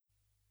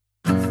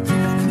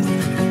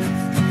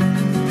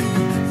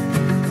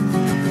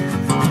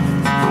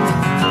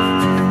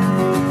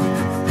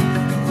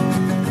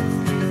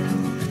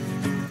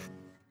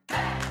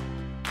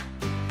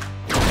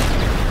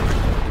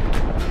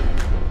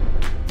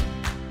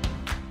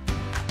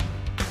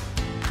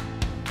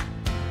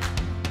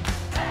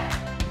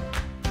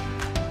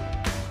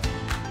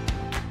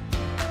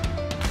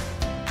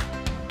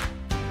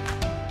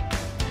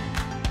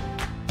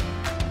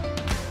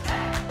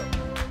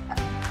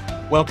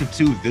Welcome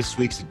to this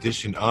week's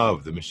edition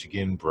of the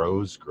Michigan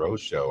Bros Grow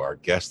Show. Our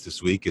guest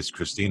this week is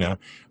Christina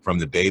from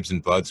the Babes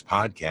and Buds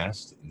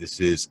podcast.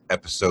 This is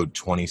episode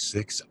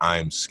 26.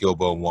 I'm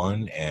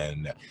Skilbo1,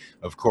 and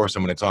of course,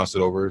 I'm going to toss it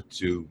over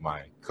to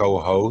my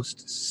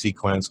co-host,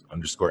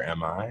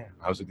 Sequence_MI.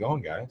 How's it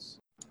going, guys?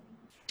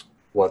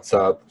 What's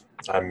up?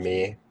 I'm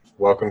me.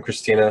 Welcome,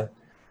 Christina.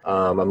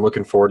 I'm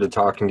looking forward to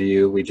talking to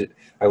you.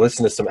 I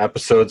listened to some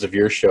episodes of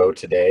your show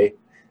today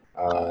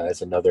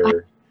as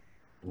another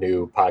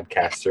new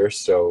podcaster,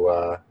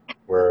 so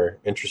we're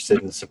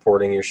interested in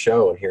supporting your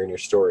show and hearing your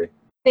story.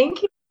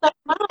 Thank you so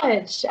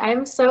much.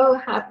 I'm so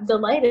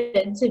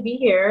delighted to be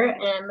here,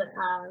 and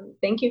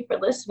thank you for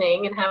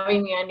listening and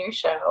having me on your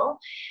show.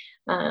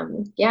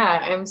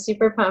 I'm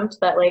super pumped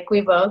that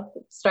we both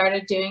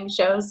started doing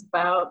shows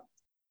about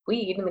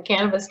weed in the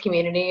cannabis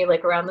community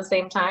around the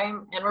same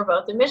time, and we're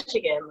both in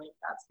Michigan.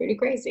 That's pretty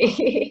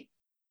crazy.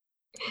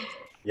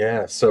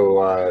 Yeah,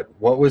 so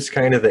what was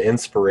kind of the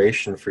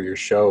inspiration for your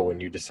show when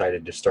you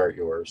decided to start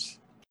yours?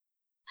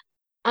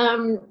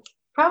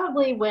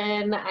 Probably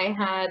when I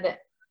had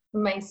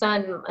my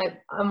son,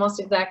 almost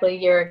exactly a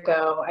year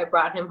ago. I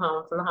brought him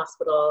home from the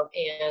hospital,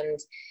 and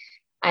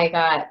I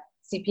got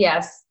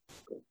CPS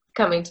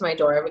coming to my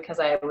door because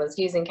I was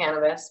using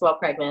cannabis while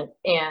pregnant,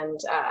 and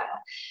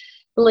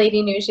the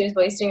lady knew she was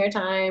wasting her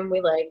time.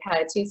 We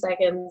had 2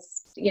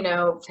 seconds,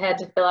 had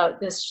to fill out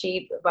this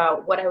sheet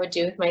about what I would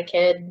do with my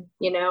kid,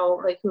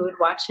 who would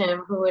watch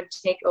him, who would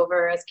take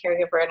over as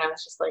caregiver. And I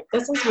was just like,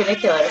 this is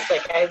ridiculous.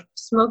 I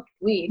smoked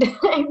weed.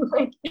 I'm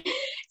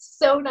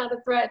so not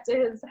a threat to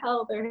his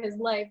health or his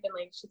life. And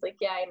she's like,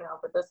 yeah, I know,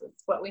 but this is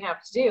what we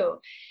have to do.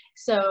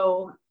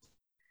 So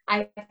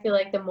I feel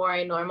like the more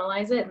I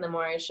normalize it and the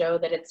more I show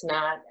that it's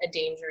not a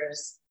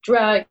dangerous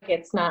drug,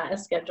 it's not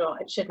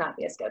it should not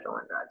be a Schedule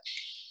I drug.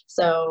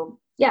 So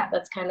yeah,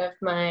 that's kind of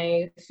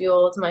my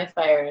fuel to my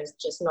fire, is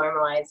just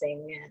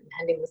normalizing and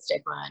ending the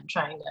stigma and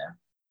trying to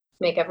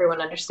make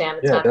everyone understand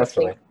it's not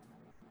definitely.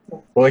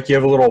 Well, you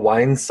have a little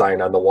wine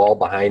sign on the wall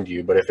behind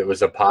you, but if it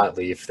was a pot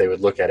leaf, they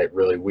would look at it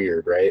really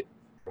weird, right?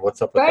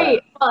 What's up with that?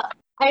 Right. Well,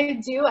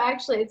 I do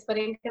actually. It's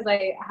funny because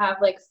I have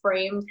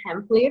framed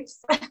hemp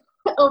leaves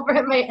over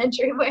at my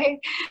entryway.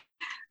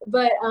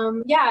 But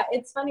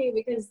it's funny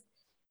because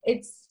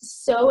it's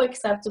so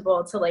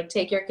acceptable to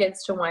take your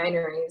kids to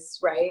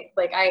wineries, right?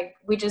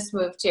 We just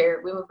moved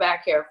here. We moved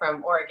back here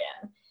from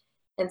Oregon.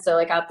 And so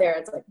out there,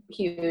 it's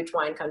huge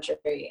wine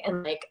country.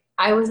 And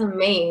I was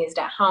amazed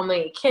at how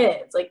many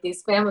kids,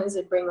 these families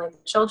would bring the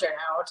children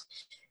out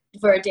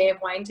for a day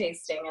of wine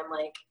tasting. And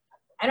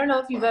I don't know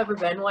if you've ever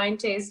been wine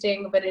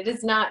tasting, but it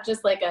is not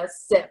just a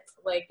sip.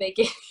 They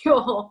give you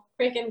a whole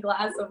freaking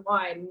glass of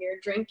wine and you're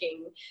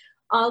drinking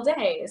all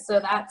day. So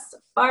that's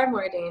far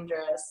more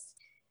dangerous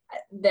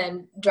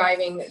than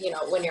driving,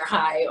 when you're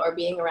high or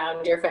being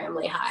around your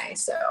family high.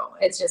 So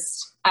it's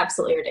just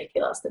absolutely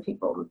ridiculous that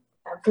people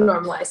have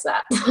normalized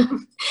that.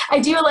 I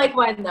do like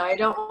wine though. I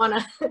don't want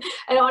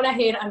to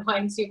hate on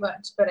wine too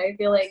much, but I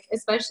feel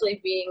especially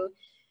being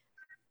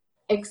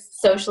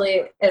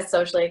socially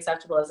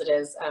acceptable as it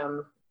is,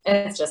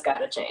 it's just got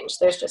to change.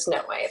 There's just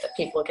no way that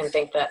people can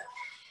think that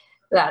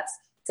that's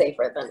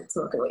safer than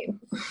smoking weed.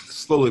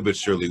 Slowly but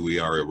surely, we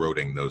are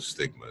eroding those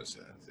stigmas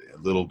a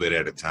little bit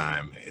at a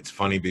time. It's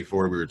funny,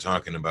 before we were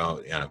talking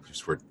about,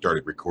 because we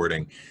started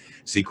recording,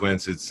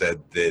 Sequence had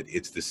said that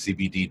it's the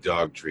CBD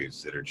dog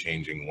treats that are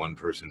changing one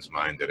person's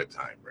mind at a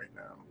time right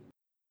now.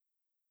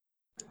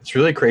 It's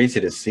really crazy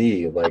to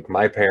see.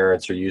 My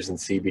parents are using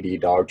CBD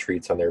dog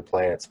treats on their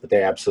plants, but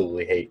they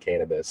absolutely hate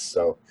cannabis.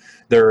 So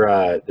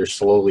they're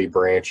slowly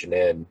branching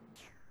in,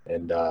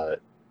 and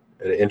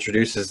it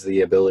introduces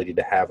the ability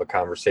to have a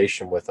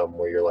conversation with them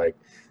where you're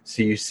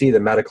so you see the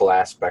medical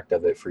aspect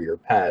of it for your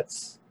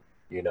pets,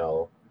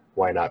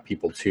 why not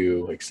people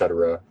too,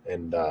 etc.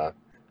 And I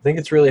think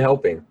it's really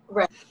helping.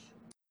 Right.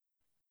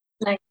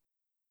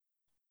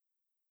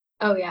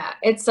 Oh yeah,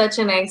 it's such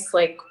a nice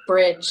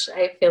bridge.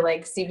 I feel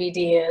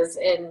CBD is,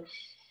 and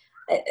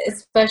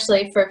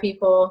especially for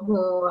people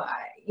who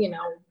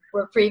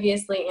were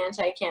previously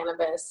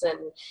anti-cannabis.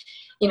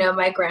 And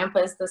my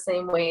grandpa's the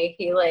same way.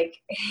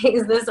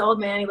 He's this old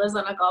man. He lives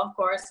on a golf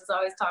course. He's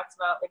always talks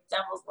about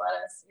devil's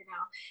lettuce,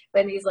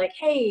 But he's like,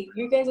 hey,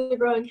 you guys are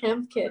growing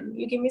hemp. Can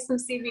you give me some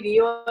CBD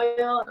oil?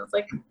 And I was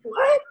like,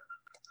 what?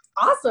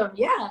 Awesome,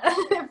 yeah,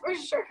 for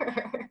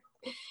sure.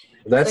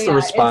 That's the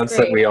response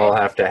that we all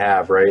have to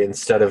have, right?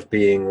 Instead of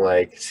being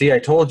see, I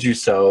told you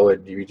so,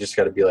 and you just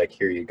got to be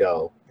here you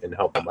go, and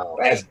help them out.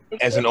 Right.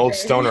 As an old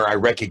stoner, I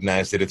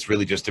recognize that it's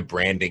really just a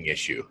branding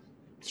issue.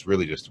 It's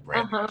really just a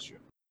branding issue.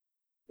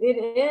 It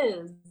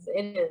is.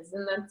 And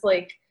that's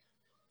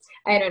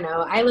I don't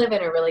know. I live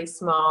in a really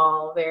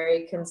small,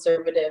 very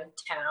conservative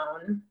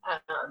town.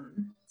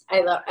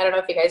 I don't know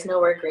if you guys know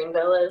where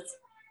Greenville is.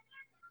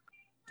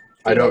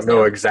 I don't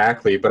know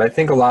exactly, but I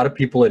think a lot of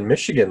people in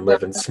Michigan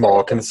live in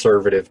small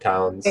conservative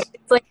towns.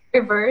 It's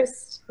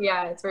reversed.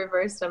 Yeah, it's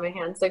reversed on my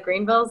hand. So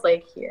Greenville's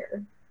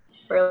here.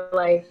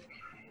 We're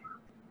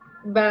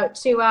about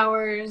 2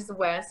 hours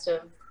west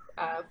of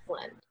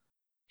Flint.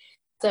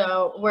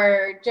 So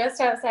we're just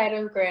outside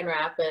of Grand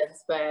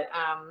Rapids, but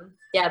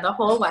yeah, the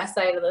whole west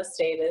side of the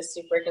state is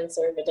super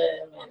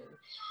conservative,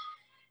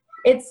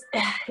 and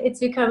it's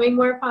becoming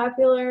more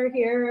popular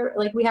here.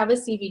 Like, we have a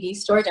CBD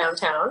store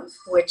downtown,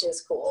 which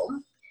is cool,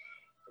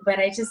 but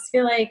I just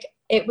feel like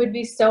it would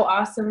be so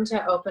awesome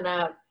to open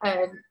up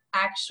an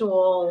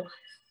actual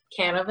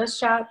cannabis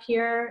shop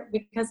here,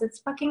 because it's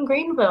fucking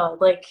Greenville.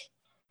 Like,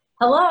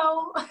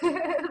 hello.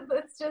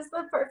 That's just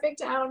the perfect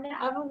town to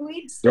have a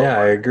weed store. Yeah,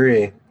 I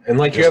agree. And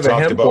like, you Just have a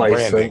talked hemp about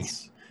branding.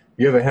 license.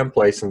 You have a hemp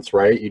license,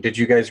 right? Did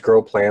you guys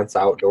grow plants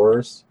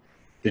outdoors?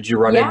 Did you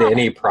run into Yeah.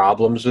 any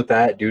problems with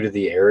that due to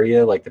the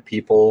area, like the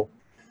people?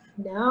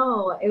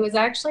 No, it was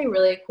actually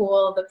really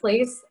cool. The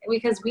place,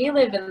 because we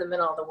live in the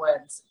middle of the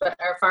woods, but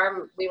our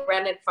farm, we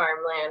rented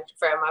farmland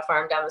from a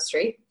farm down the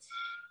street.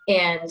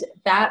 And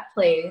that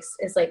place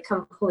is like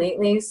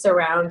completely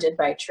surrounded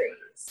by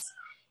trees.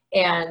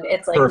 And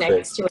it's like Perfect.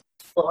 next to an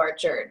apple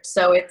orchard.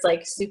 So it's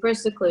like super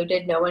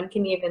secluded. No one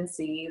can even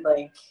see,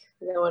 like,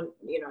 no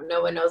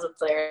one knows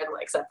what's there,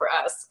 like, except for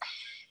us.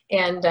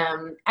 And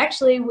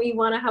actually, we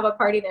want to have a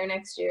party there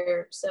next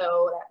year,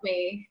 so that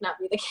may not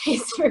be the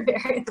case for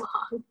very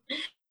long.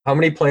 How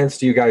many plants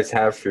do you guys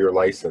have for your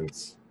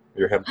license,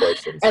 your hemp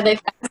license? Are they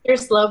faster,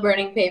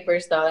 slow-burning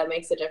papers, though? That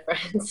makes a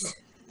difference.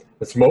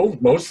 It's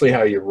mostly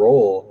how you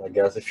roll, I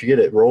guess. If you get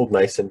it rolled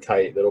nice and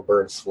tight, that'll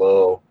burn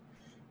slow.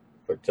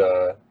 But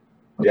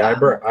yeah,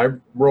 I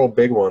roll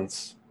big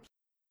ones.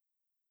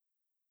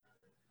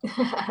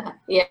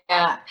 Yeah,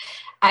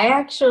 I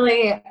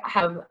actually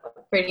have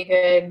pretty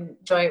good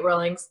joint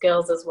rolling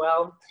skills as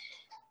well,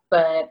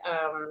 but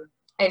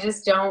I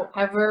just don't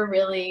ever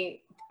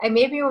really.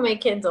 Maybe when my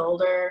kid's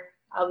older,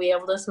 I'll be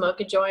able to smoke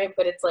a joint,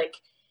 but it's like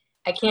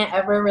I can't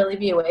ever really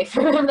be away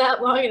from him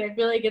that long, and I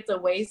feel like it's a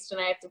waste,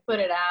 and I have to put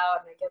it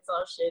out, and it gets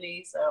all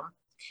shitty. So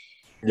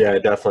Yeah,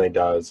 it definitely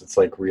does. It's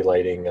like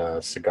relighting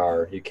a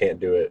cigar. You can't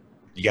do it.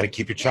 You got to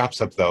keep your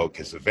chops up though,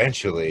 because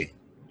eventually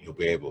you'll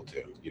be able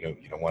to. You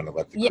don't want to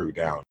let the crew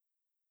down.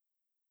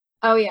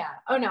 Oh yeah.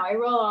 Oh no, I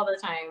roll all the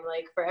time,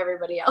 like for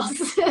everybody else.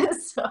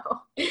 So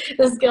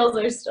the skills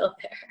are still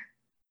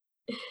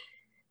there.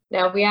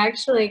 Now we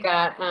actually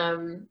got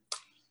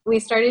we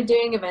started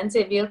doing events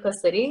at Vehicle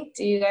City.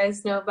 Do you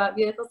guys know about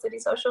Vehicle City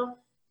Social?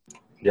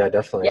 Yeah,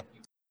 definitely.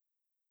 Yeah.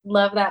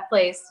 Love that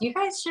place. You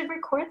guys should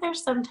record there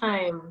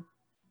sometime.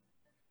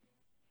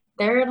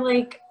 They're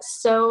like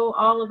so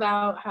all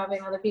about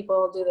having other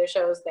people do their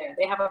shows there.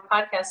 They have a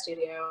podcast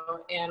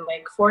studio and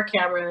like 4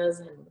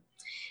 cameras, and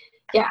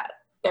yeah,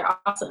 they're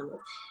awesome.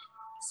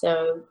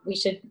 So we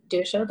should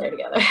do a show there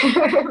together.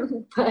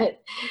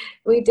 But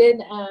we did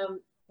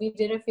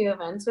a few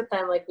events with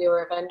them. Like, we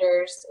were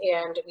vendors,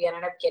 and we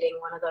ended up getting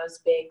one of those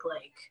big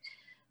like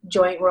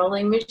joint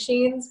rolling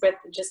machines that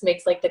just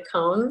makes like the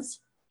cones.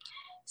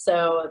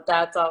 So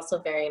that's also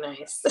very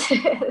nice.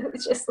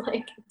 Just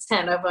like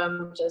 10 of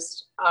them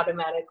just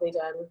automatically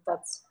done.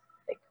 That's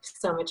like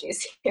so much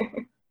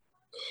easier.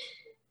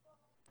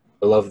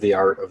 I love the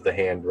art of the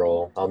hand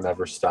roll. I'll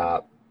never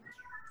stop.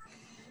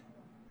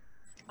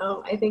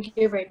 Oh, I think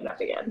you're breaking up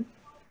again.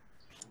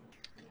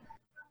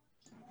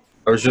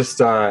 I was just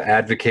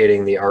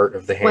advocating the art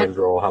of the hand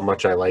roll, how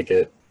much I like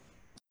it.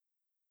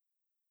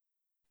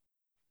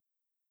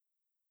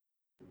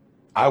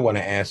 I want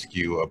to ask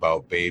you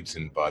about Babes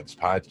and Buds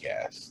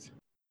podcast.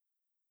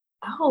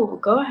 Oh,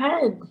 go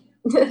ahead.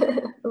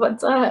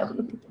 What's up?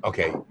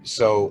 Okay,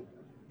 so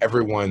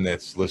everyone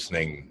that's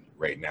listening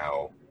right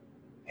now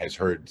has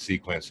heard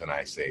Sequence and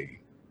I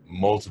say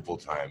multiple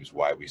times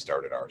why we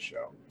started our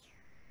show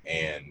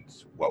and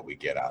what we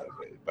get out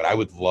of it. But I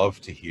would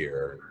love to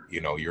hear,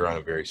 you're on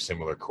a very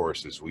similar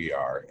course as we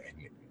are,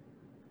 and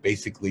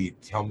basically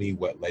tell me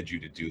what led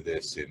you to do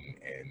this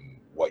and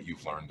what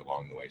you've learned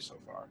along the way so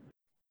far.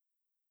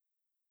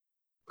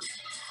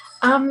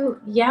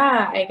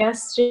 Yeah, I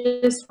guess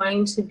just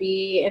wanting to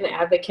be an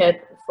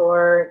advocate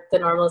for the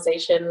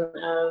normalization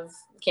of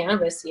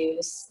cannabis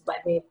use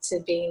led me to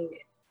being,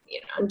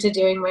 to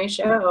doing my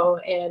show.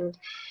 And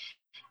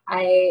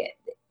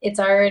it's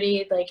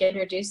already like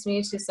introduced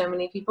me to so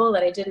many people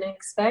that I didn't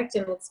expect.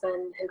 And it's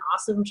been an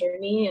awesome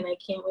journey, and I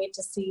can't wait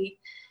to see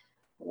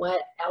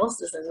what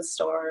else is in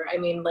store. I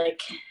mean,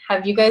 like,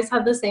 have you guys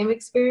had the same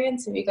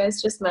experience? Have you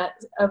guys just met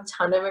a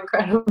ton of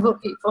incredible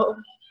people?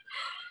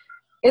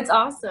 It's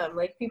awesome.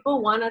 Like,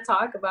 people want to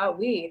talk about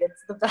weed.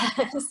 It's the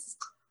best.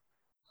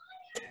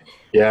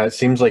 Yeah, it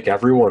seems like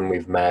everyone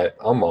we've met,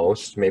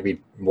 almost,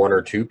 maybe 1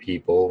 or 2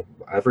 people,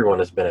 everyone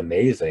has been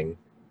amazing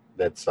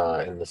that's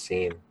in the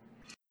scene.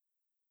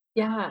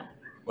 Yeah.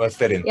 Well, it's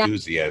that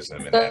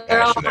enthusiasm and that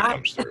passion that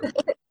comes through.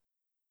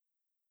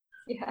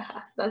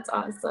 Yeah, that's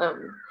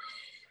awesome.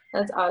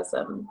 That's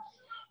awesome.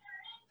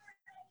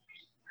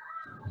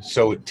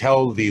 So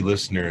tell the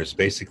listeners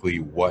basically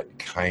what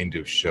kind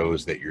of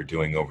shows that you're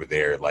doing over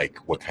there, like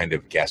what kind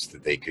of guests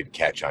that they could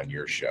catch on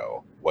your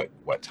show,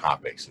 what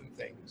topics and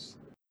things.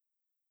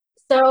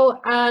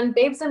 So on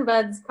Babes and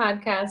Buds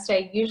podcast,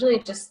 I usually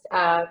just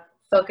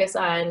focus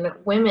on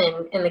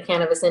women in the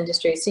cannabis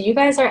industry. So you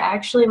guys are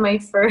actually my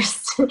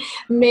first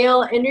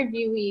male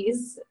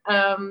interviewees.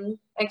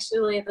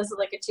 Actually, this is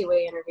like a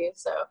two-way interview.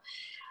 So,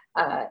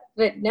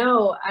 but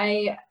no,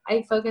 I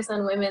focus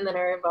on women that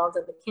are involved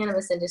in the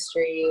cannabis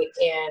industry,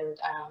 and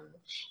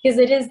because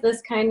it is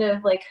this kind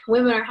of like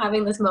women are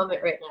having this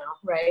moment right now,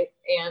 right?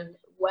 And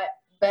what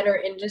better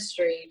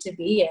industry to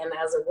be in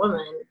as a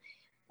woman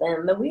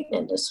than the weed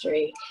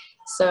industry?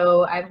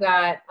 So I've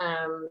got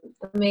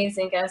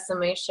amazing guests on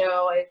my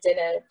show. I did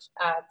a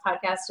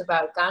podcast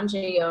about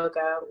Ganja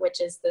Yoga, which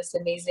is this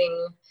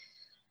amazing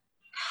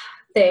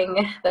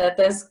thing that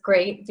this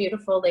great,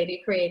 beautiful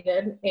lady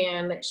created.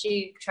 And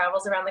she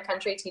travels around the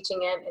country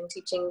teaching it and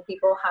teaching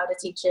people how to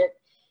teach it.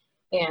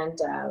 And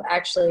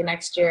actually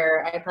next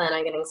year I plan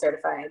on getting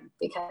certified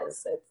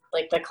because it's,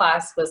 like, the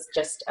class was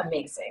just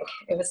amazing.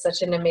 It was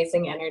such an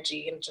amazing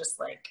energy and just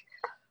like,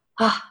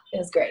 it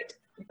was great.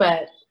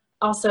 But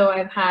also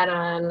I've had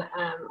on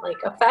like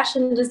a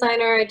fashion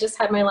designer I just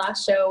had my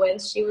last show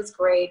with. She was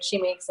great. She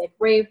makes like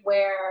rave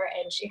wear,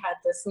 and she had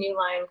this new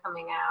line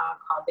coming out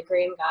called the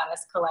Green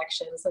Goddess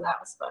Collection. So that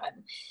was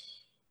fun.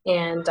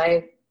 And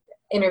I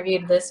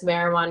interviewed this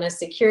marijuana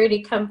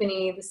security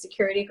company, the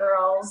Security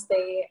Girls.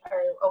 They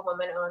are a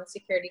woman-owned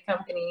security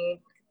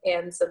company.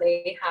 And so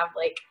they have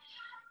like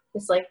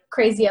this like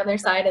crazy other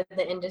side of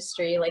the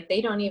industry. Like they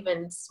don't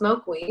even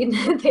smoke weed.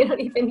 They don't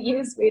even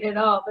use weed at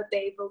all, but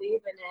they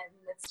believe in it.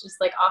 And it's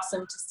just like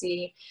awesome to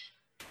see,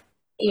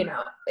 you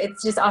know,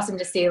 it's just awesome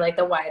to see like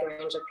the wide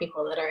range of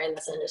people that are in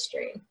this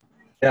industry.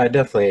 Yeah, I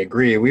definitely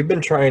agree. We've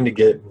been trying to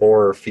get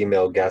more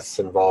female guests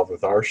involved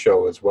with our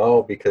show as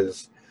well,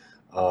 because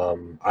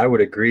I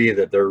would agree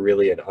that they're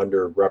really an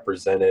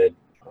underrepresented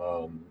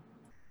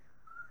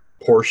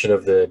portion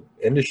of the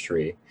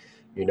industry.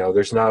 You know,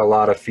 there's not a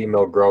lot of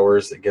female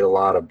growers that get a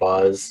lot of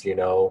buzz, you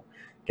know,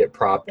 get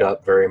propped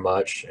up very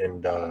much.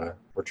 And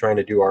we're trying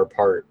to do our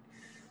part.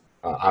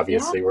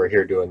 Obviously, we're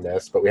here doing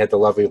this, but we had the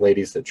lovely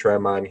ladies at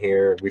Trem on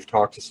here. We've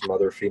talked to some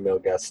other female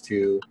guests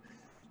too.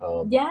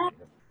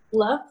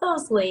 Love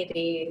those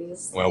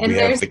ladies. Well, and we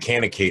have the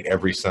Canacate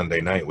every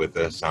Sunday night with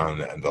us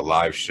on the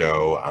live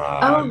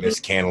show. Miss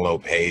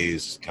Cantaloupe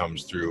Hayes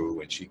comes through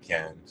when she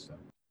can. So.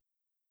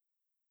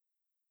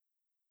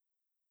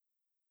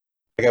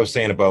 Like I was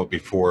saying about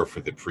before for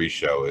the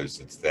pre-show, it's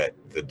that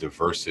the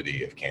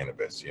diversity of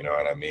cannabis, you know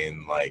what I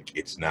mean? Like,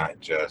 it's not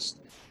just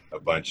a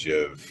bunch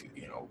of,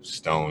 you know,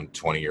 stoned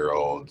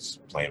 20-year-olds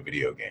playing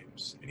video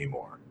games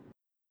anymore.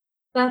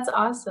 That's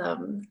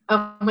awesome.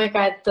 Oh my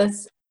God.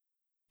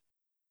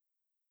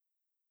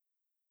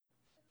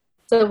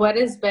 So what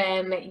has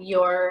been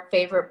your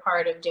favorite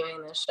part of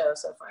doing this show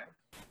so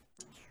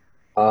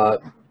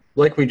far?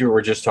 Like we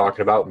were just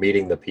talking about,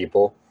 meeting the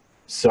people.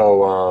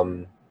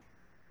 So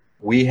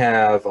we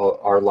have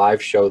our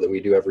live show that we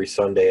do every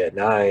Sunday at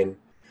 9.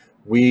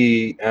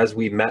 As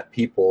we met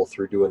people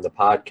through doing the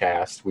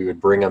podcast, we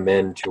would bring them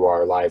into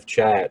our live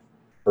chat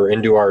or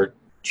into our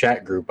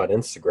chat group on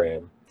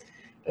Instagram.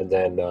 And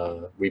then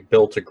we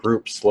built a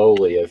group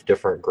slowly of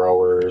different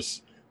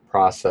growers,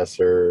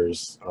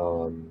 processors,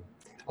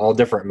 all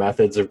different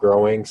methods of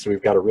growing. So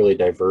we've got a really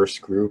diverse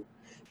group.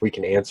 We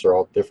can answer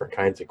all different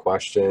kinds of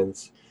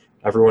questions.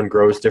 Everyone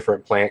grows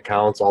different plant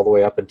counts all the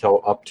way up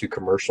to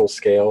commercial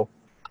scale.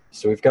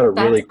 So we've got a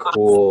really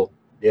cool,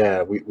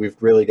 we've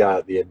really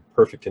got the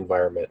perfect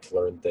environment to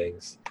learn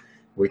things.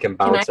 We can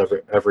bounce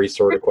every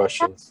sort of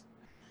questions.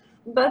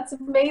 That's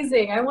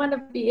amazing. I want to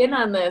be in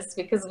on this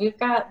because we're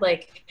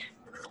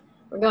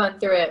going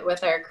through it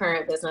with our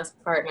current business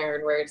partner,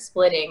 and we're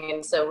splitting.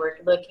 And so we're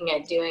looking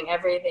at doing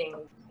everything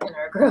in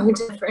our grow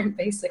different,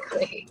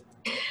 basically.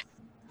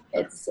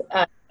 It's,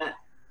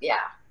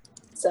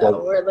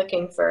 So we're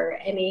looking for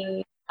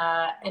any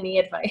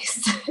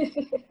advice.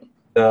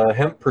 The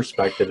hemp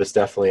perspective is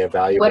definitely a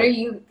valuable. What are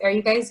you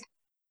guys?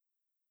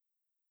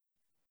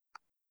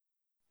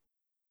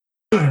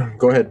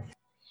 Go ahead.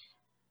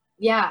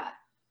 Yeah.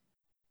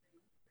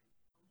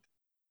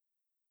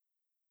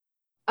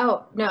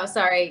 Oh, no,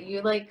 sorry.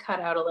 You like cut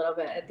out a little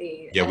bit at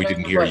the Yeah, we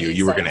didn't hear you.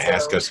 You were going to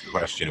ask us a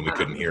question and we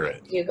couldn't hear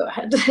it. You go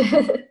ahead.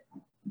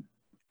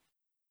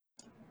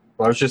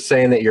 Well, I was just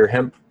saying that your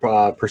hemp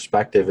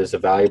perspective is a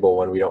valuable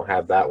one. We don't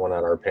have that one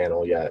on our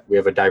panel yet. We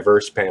have a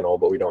diverse panel,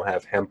 but we don't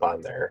have hemp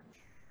on there.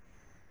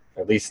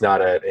 At least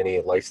not at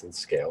any license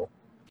scale.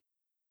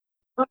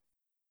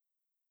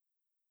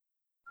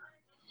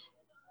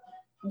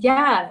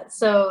 Yeah,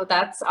 so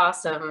that's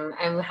awesome.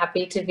 I'm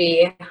happy to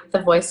be the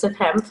voice of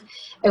hemp.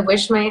 I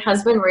wish my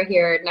husband were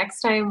here.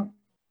 Next time,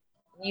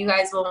 you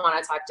guys will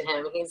want to talk to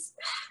him.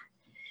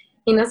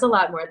 He knows a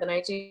lot more than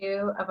I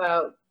do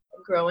about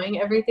growing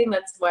everything.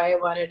 That's why I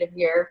wanted him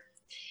here.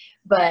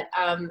 But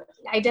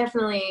I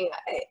definitely,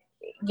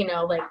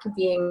 like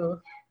being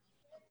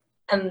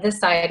on this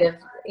side of,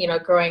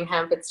 growing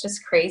hemp, it's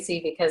just crazy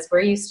because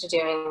we're used to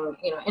doing,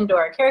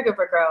 indoor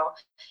caregiver grow.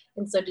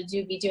 And so to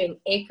be doing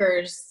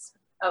acres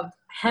of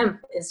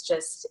hemp is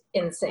just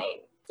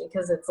insane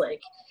because it's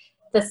like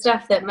the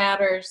stuff that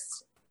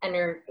matters and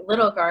your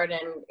little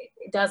garden,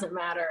 it doesn't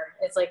matter.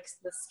 It's like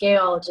the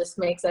scale just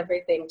makes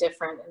everything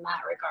different in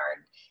that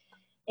regard.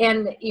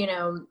 And, you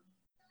know,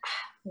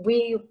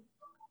 we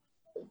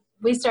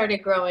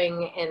started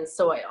growing in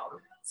soil.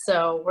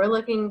 So we're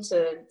looking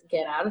to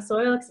get out of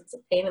soil because it's a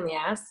pain in the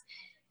ass.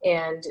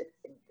 And,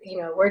 you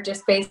know, we're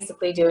just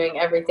basically doing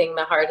everything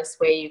the hardest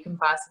way you can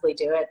possibly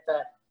do it.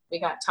 But we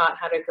got taught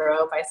how to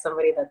grow by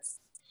somebody that's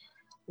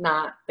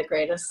not the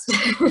greatest.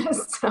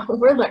 So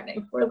we're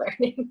learning.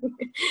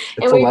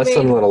 It's a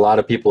lesson that a lot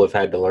of people have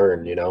had to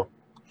learn, you know?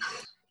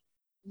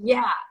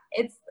 Yeah.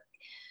 It's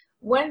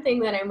one thing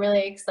that I'm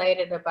really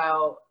excited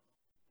about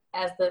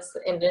as this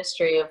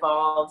industry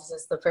evolves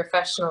is the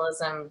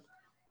professionalism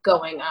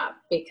going up,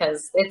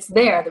 because it's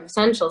there, the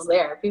potential's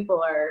there.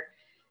 People are,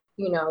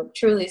 you know,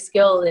 truly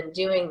skilled in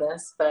doing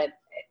this, but,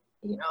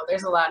 you know,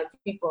 there's a lot of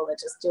people that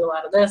just do a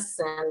lot of this,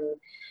 and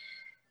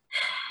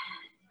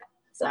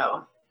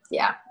so,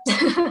 yeah.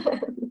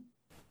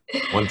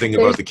 One thing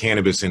about the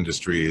cannabis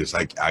industry is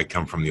I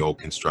come from the old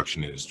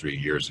construction industry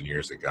years and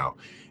years ago,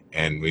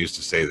 and we used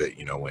to say that,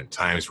 you know, when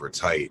times were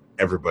tight,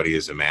 everybody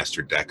is a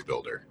master deck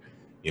builder.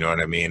 You know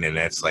what I mean? And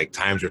that's like,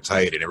 times are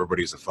tight and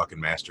everybody's a fucking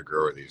master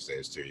grower these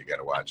days too. You got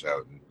to watch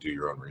out and do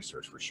your own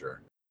research for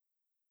sure.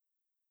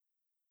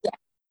 Yeah.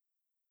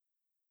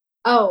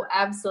 Oh,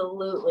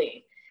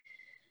 absolutely.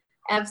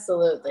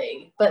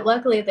 Absolutely. But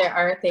luckily there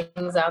are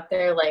things out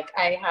there. Like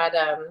I had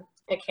a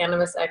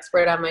cannabis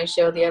expert on my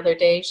show the other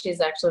day. She's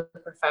actually a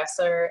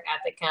professor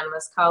at the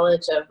Cannabis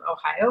College of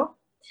Ohio.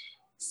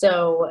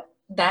 So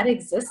that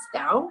exists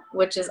now,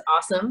 which is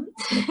awesome.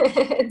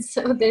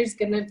 So there's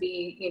going to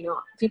be, you know,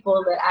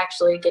 people that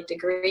actually get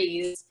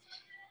degrees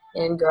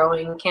in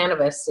growing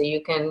cannabis, so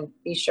you can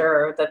be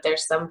sure that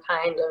there's some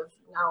kind of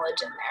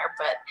knowledge in there.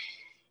 But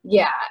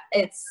yeah,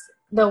 it's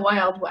the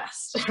Wild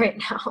West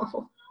right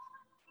now.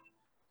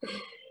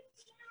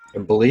 I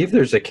believe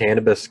there's a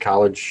cannabis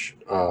college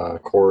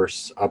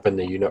course up in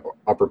the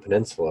Upper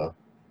Peninsula.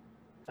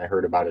 I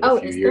heard about it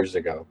a few years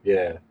ago.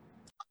 Yeah.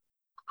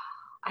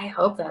 I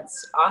hope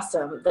that's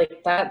awesome.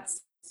 Like that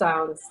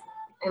sounds,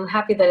 I'm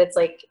happy that it's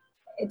like,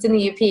 it's in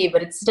the UP,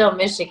 but it's still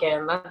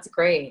Michigan. That's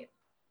great.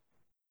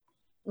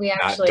 We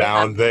actually not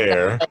down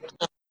there.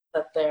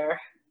 Up there.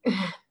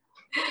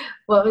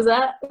 What was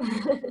that?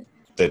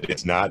 That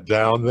it's not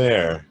down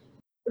there.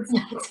 It's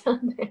not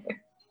down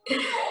there.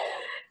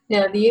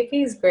 No, the UP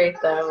is great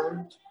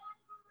though.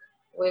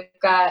 We've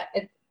got,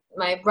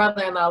 my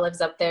brother-in-law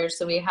lives up there,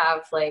 so we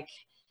have like,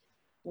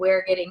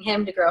 we're getting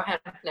him to grow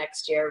hemp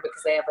next year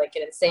because they have like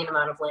an insane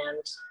amount of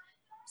land.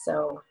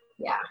 So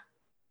yeah,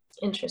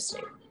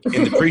 interesting.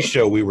 In the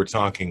pre-show, we were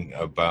talking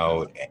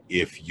about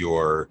if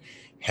your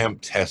hemp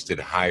tested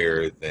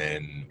higher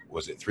than,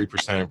 was it 3%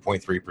 or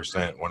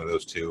 0.3%, one of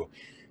those two,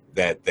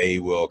 that they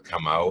will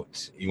come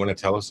out. You want to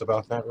tell us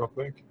about that real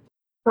quick?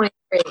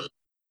 0.3.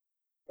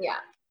 Yeah.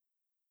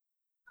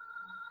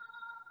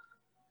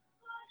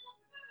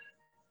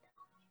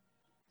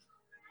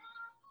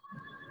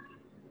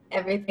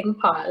 Everything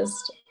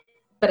paused,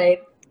 but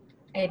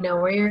I know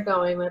where you're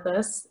going with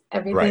this.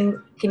 Everything,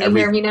 right. Can you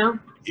hear me now?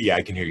 Yeah,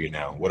 I can hear you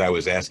now. What I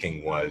was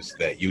asking was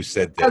that you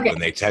said that when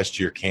they test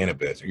your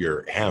cannabis,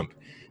 your hemp,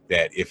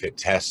 that if it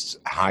tests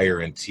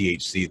higher in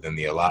THC than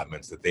the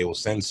allotments, that they will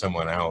send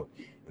someone out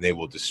and they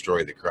will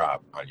destroy the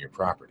crop on your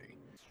property.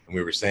 And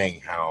we were saying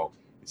how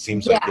it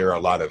seems like there are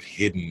a lot of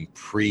hidden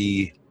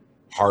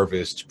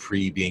pre-harvest,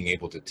 being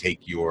able to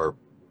take your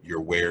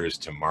wares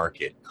to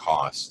market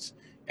costs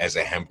as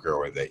a hemp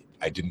grower that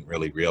I didn't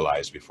really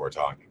realize before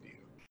talking to you.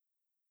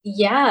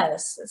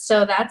 Yes.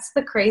 So that's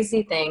the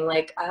crazy thing.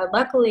 Like,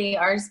 luckily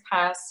ours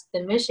passed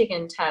the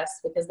Michigan test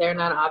because they're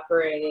not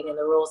operating in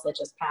the rules that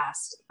just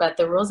passed. But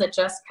the rules that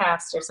just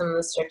passed are some of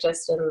the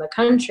strictest in the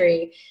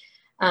country.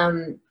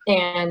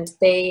 And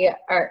they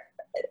are,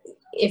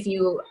 if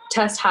you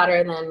test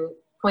hotter than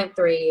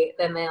 0.3,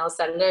 then they'll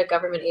send a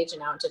government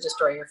agent out to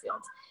destroy your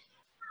field.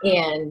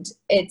 And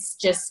it's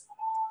just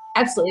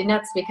absolutely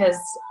nuts because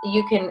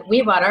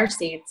we bought our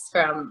seeds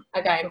from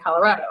a guy in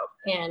Colorado,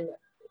 and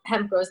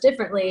hemp grows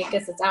differently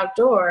because it's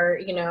outdoor,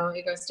 you know,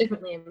 it grows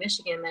differently in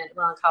Michigan than it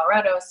will in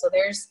Colorado. So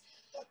there's,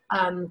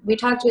 we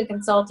talked to a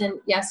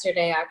consultant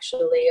yesterday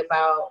actually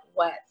about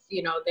what,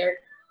 you know,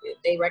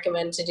 they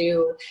recommend to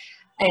do,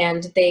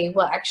 and they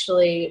will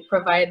actually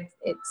provide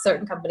it.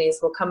 Certain companies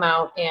will come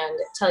out and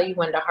tell you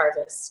when to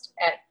harvest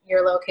at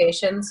your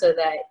location so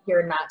that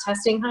you're not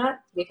testing hot,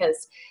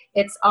 because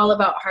it's all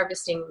about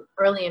harvesting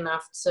early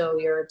enough so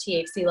your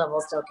THC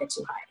levels don't get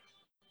too high.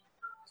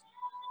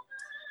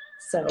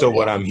 So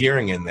what I'm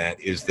hearing in that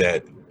is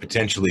that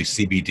potentially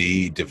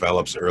CBD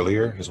develops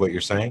earlier, is what you're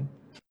saying?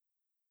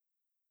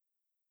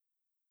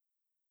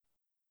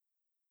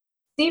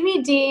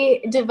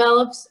 CBD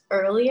develops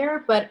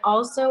earlier, but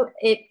also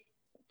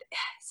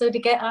so to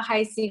get a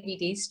high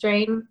CBD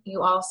strain,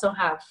 you also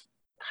have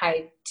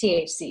high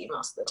THC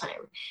most of the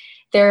time.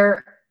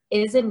 There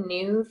is a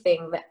new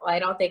thing that, well, I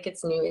don't think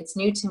it's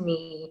new to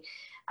me.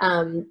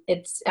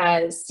 It's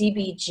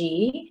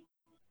CBG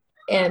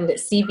and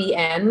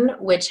CBN,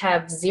 which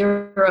have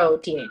 0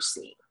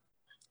 THC.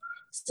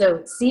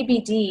 So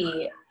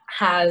CBD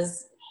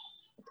has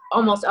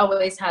almost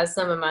always has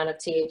some amount of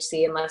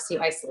THC unless you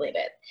isolate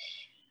it.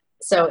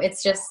 So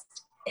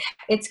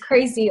it's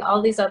crazy,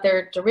 all these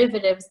other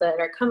derivatives that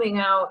are coming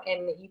out,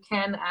 and you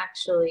can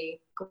actually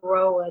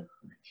grow a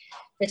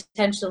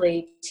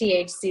potentially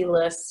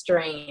THC-less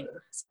strain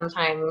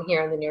sometime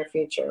here in the near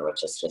future,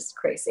 which is just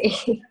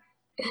crazy.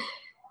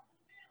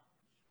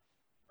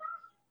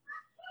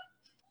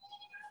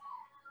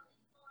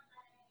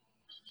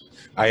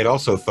 I had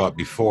also thought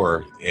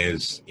before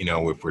is,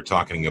 if we're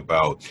talking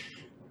about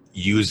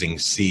using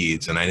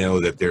seeds, and I know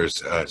that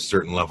there's a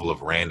certain level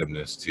of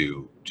randomness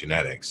to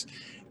genetics,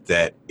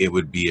 that it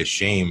would be a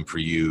shame for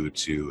you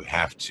to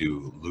have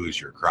to lose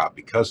your crop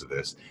because of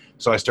this.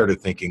 So I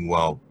started thinking,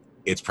 well,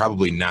 it's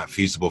probably not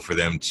feasible for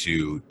them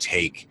to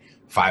take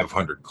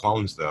 500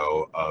 clones,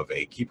 though, of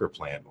a keeper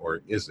plant,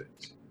 or is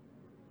it?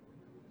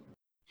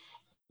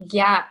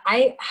 Yeah,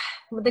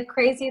 the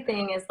crazy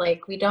thing is,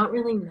 like, we don't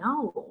really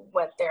know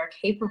what they're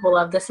capable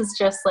of. This is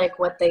just like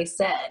what they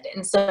said.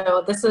 And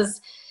so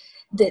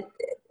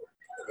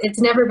it's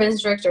never been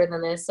stricter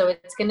than this. So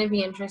it's going to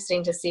be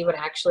interesting to see what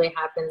actually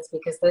happens,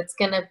 because that's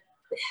going to,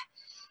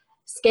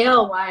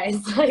 scale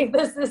wise, like,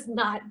 this is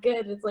not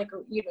good. It's like,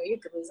 you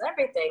could lose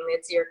everything.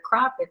 It's your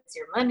crop, it's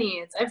your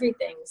money, it's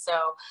everything. So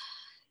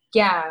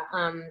yeah,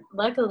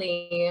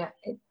 luckily,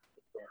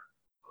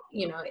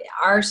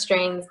 our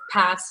strains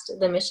passed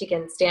the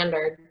Michigan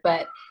standard,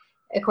 but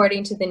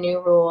according to the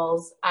new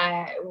rules,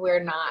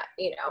 we're not,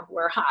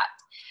 we're hot.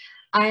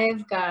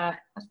 I've got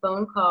a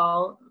phone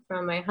call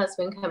from my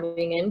husband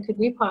coming in. Could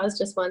we pause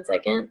just 1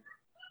 second?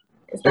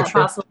 Is that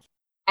possible?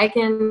 I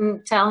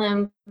can tell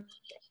him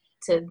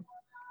to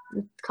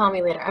call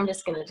me later. I'm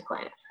just going to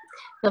decline it.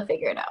 He'll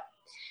figure it out.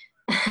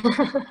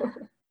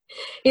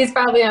 He's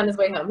probably on his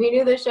way home. He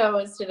knew the show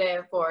was today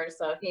at 4,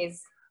 so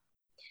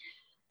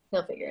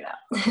he'll figure it out.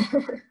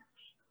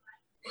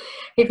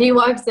 If he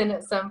walks in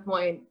at some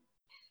point,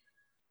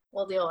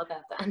 we'll deal with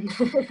that then.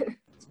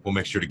 We'll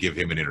make sure to give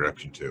him an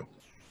introduction too.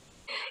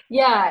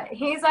 Yeah,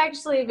 he's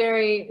actually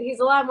he's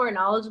a lot more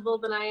knowledgeable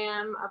than I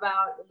am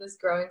about this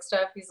growing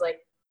stuff. He's like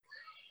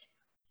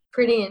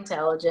pretty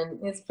intelligent.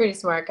 He's a pretty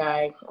smart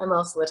guy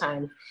most of the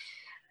time.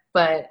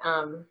 But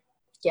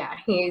yeah,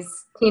 he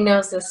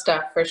knows this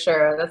stuff for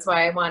sure. That's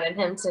why I wanted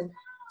him to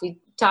be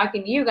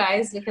talking to you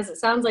guys, because it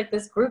sounds like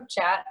this group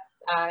chat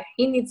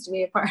he needs to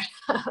be a part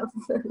of.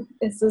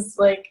 This is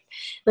like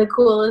the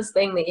coolest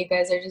thing, that you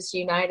guys are just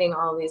uniting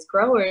all these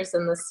growers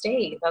in the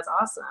state. That's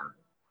awesome.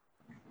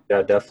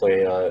 Yeah,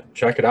 definitely.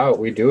 Check it out.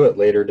 We do it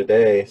later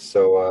today.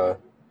 So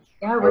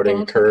yeah, I would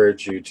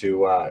encourage you to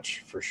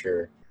watch for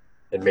sure,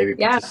 and maybe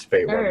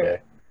participate one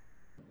day.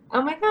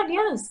 Oh my God,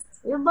 yes.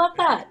 We'd love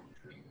that.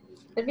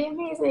 That'd be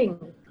amazing.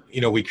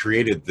 We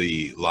created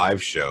the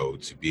live show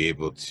to be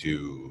able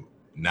to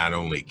not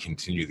only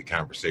continue the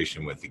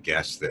conversation with the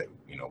guests that,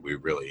 we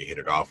really hit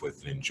it off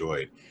with and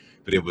enjoyed,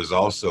 but it was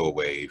also a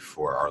way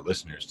for our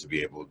listeners to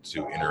be able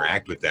to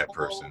interact with that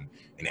person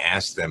and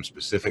ask them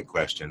specific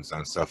questions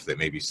on stuff that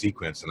maybe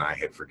Sequence and I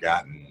had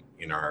forgotten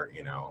in our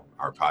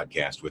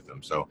podcast with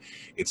them. So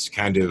it's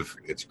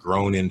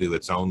grown into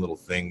its own little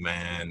thing,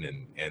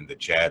 man. And the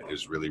chat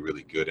is really,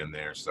 really good in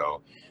there.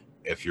 So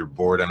if you're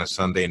bored on a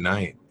Sunday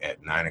night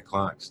at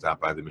 9:00, stop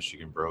by the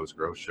Michigan Bros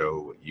Grow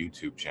Show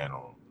YouTube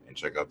channel and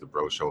check out the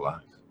Bro Show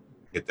Live.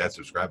 Hit that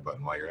subscribe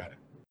button while you're at it.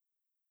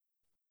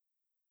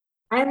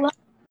 I love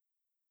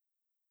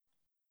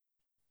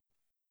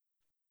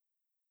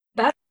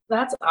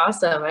that's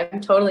awesome.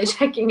 I'm totally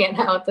checking it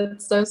out.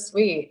 That's so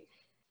sweet,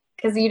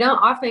 because you don't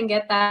often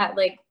get that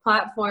like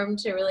platform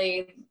to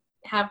really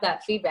have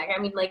that feedback. I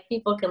mean, like,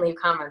 people can leave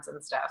comments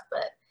and stuff,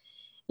 but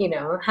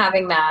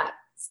having that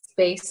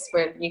space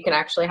where you can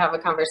actually have a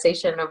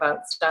conversation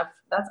about stuff,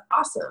 that's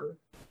awesome.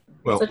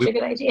 Well, such a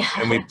good idea.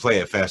 And we play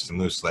it fast and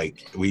loose.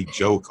 Like, we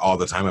joke all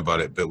the time about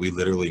it, but we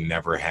literally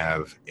never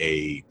have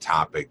a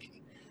topic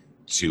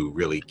to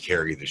really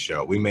carry the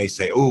show. We may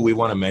say, oh, we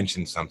want to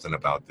mention something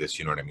about this,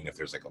 you know what I mean, if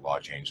there's like a law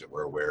change that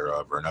we're aware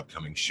of, or an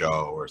upcoming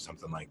show or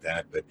something like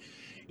that. But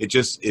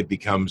it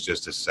becomes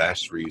just a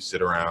sesh where you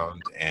sit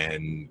around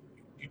and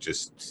you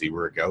just see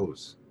where it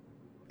goes.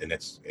 And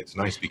it's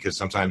nice, because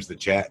sometimes the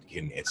chat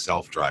can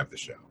itself drive the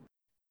show.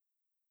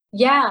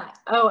 Yeah.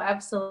 Oh,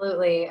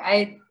 absolutely.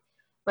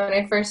 When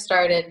I first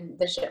started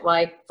the show,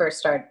 I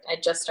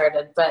just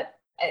started, but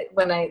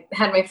when I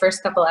had my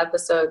first couple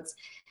episodes,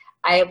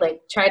 I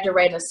tried to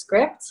write a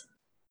script,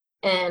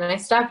 and I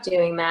stopped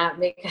doing that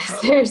because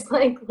there's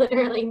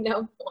literally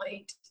no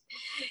point.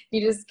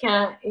 You just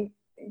can't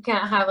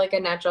have a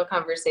natural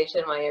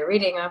conversation while you're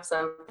reading off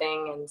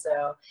something. And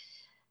so,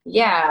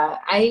 yeah,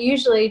 I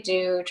usually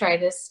do try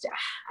to,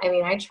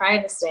 I try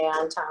to stay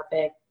on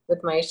topic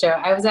with my show.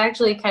 I was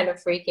actually kind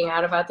of freaking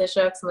out about this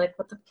show, because I'm like,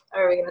 what the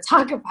are we going to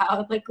talk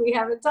about? We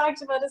haven't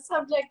talked about a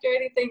subject or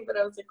anything, but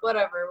I was like,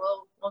 whatever,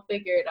 we'll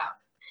figure it out.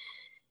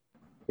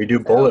 We do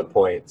bullet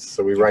points,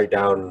 so we write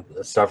down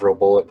several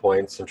bullet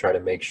points and try to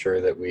make sure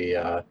that we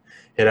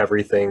hit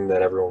everything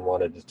that everyone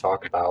wanted to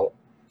talk about,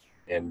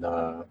 and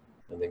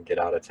then get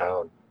out of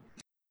town.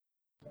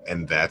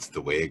 And that's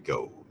the way it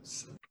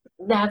goes.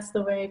 That's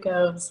the way it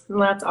goes.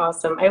 That's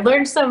awesome. I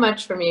learned so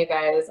much from you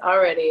guys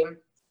already.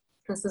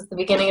 This is the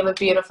beginning of a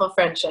beautiful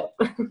friendship.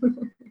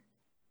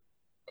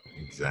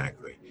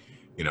 Exactly.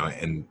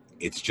 And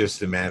it's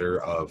just a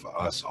matter of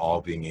us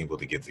all being able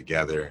to get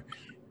together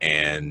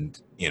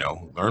and,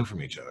 learn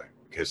from each other.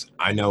 Because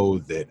I know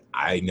that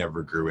I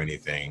never grew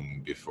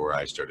anything before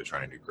I started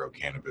trying to grow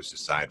cannabis,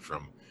 aside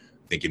from,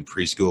 I think in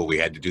preschool we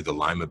had to do the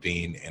lima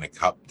bean in a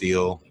cup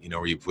deal,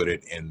 where you put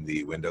it in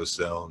the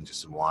windowsill and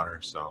just some water.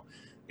 So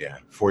yeah,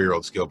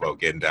 4-year-old Skilbo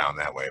getting down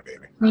that way,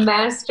 baby.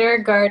 Master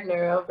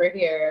gardener over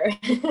here.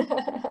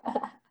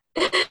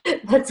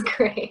 That's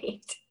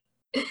great.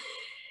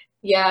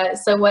 Yeah.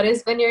 So what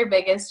has been your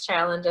biggest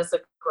challenge as a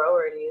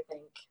grower, do you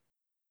think?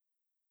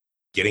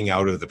 Getting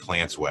out of the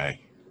plant's way.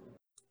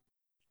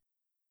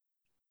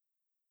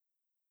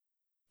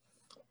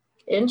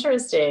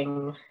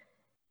 Interesting.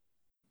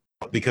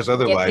 Because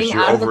otherwise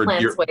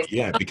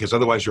because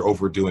otherwise you're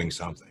overdoing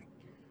something.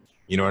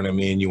 You know what I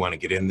mean? You want to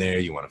get in there,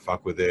 you want to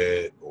fuck with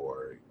it,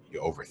 or you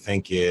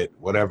overthink it,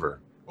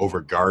 whatever.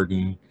 Over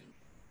garden,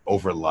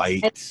 over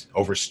light,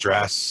 over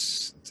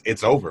stress.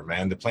 It's over,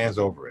 man. The plan's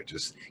over it.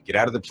 Just get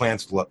out of the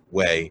plant's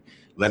way,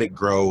 let it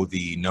grow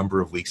the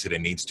number of weeks that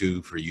it needs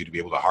to for you to be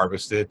able to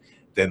harvest it,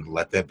 then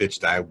let that bitch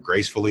die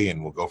gracefully,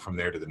 and we'll go from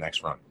there to the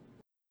next run.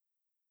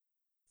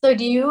 So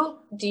do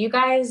you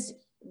guys,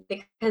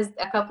 because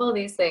a couple of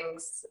these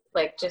things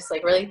just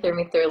really threw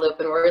me through a loop,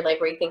 and we're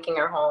rethinking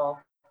our whole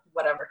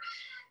whatever.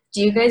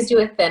 Do you guys do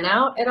a thin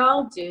out at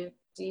all? Do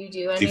you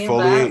do any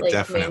defoliate? of that?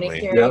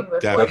 Definitely.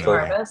 Yep, definitely.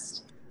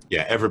 Harvest?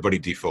 Yeah, everybody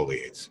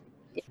defoliates.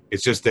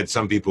 It's just that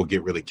some people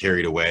get really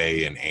carried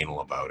away and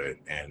anal about it.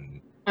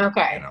 And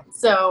okay.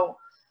 So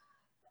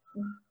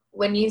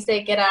when you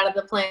say get out of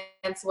the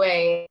plant's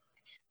way,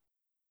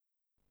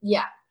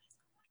 yeah.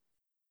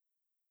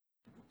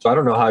 So I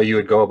don't know how you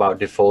would go about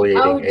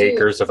defoliating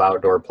acres of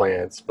outdoor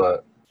plants,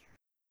 but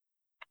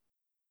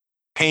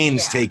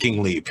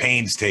painstakingly,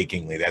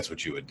 that's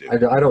what you would do.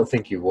 I don't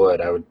think you would.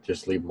 I would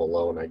just leave them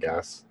alone, I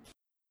guess.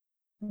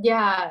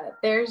 Yeah,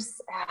 there's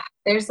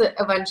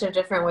a bunch of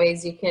different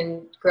ways you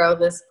can grow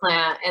this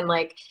plant, and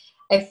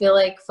I feel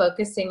like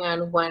focusing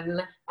on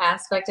one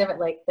aspect of it,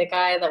 the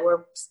guy that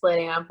we're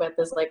splitting up with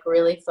is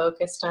really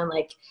focused on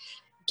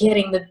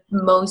getting the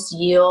most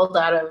yield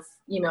out of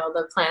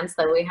the plants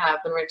that we have,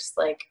 and we're just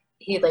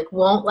he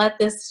won't let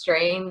this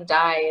strain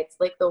die. It's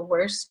the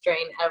worst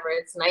strain ever.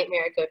 It's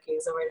nightmare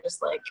cookies, and we're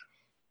just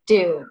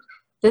dude,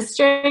 this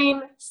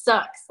strain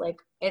sucks.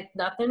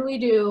 Nothing we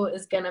do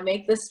is gonna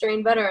make this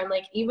strain better, and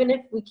even if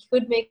we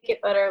could make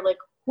it better,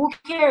 who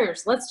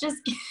cares? Let's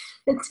just get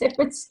a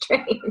different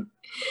strain.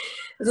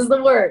 This is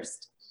the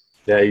worst.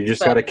 Yeah, you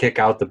just got to kick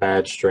out the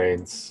bad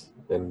strains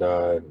and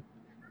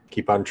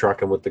keep on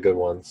trucking with the good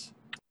ones.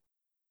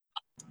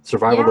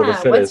 Survival of the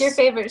fittest. What's your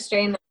favorite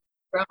strain that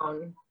you've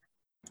grown?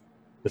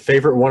 The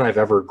favorite one I've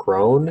ever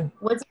grown?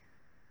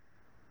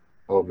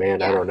 Oh, man,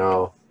 yeah. I don't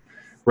know.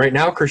 Right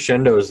now,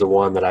 Crescendo is the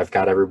one that I've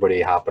got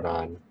everybody hopping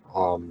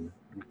on.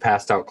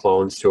 Passed out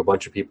clones to a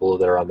bunch of people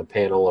that are on the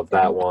panel of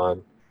that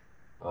one.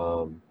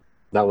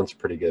 That one's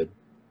pretty good.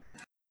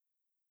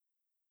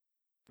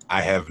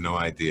 I have no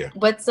idea.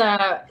 What's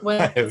I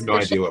have no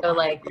idea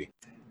what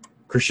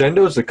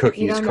Crescendo is a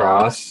cookies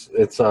cross.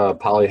 It's a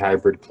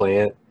polyhybrid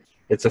plant.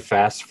 It's a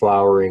fast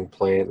flowering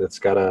plant that's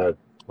got a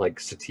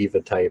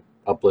sativa type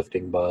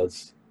uplifting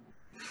buzz.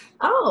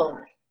 Oh,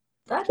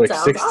 that's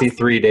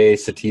 63-day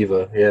awesome.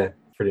 Sativa. Yeah,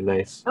 pretty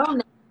nice. Oh,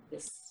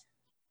 nice.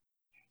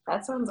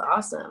 That sounds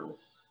awesome.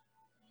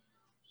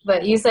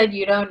 But you said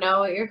you don't know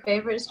what your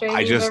favorite strain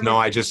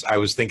is? I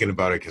was thinking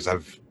about it because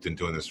I've been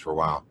doing this for a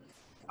while.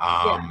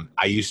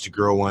 I used to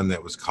grow one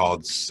that was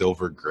called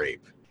Silver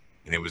Grape,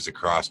 and it was a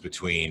cross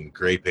between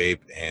Grape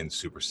Ape and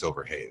Super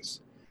Silver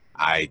Haze.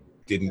 I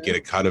didn't get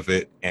a cut of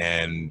it,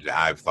 and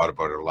I've thought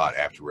about it a lot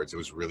afterwards. It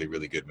was really,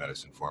 really good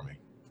medicine for me.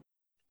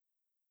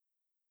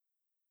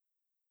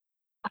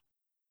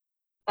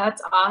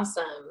 That's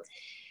awesome.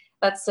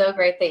 That's so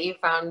great that you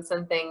found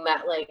something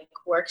that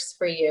works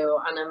for you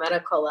on a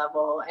medical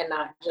level, and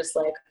not just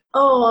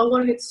oh, I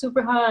want to get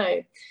super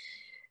high.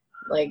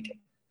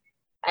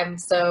 I'm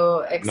so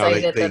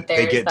excited that there's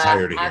they get that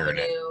tired of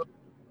avenue. Hearing it.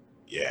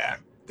 Yeah,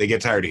 they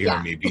get tired of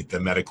hearing me beat the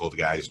medical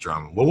guy's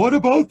drum. Well, what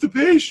about the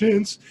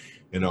patients?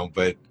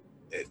 But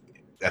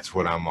that's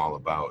what I'm all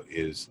about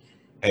is,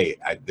 hey,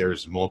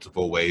 there's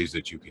multiple ways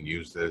that you can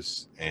use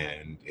this,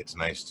 and it's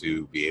nice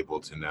to be able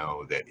to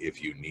know that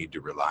if you need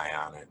to rely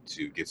on it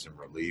to get some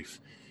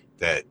relief,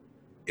 that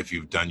if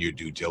you've done your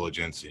due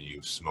diligence and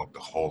you've smoked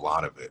a whole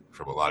lot of it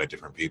from a lot of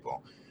different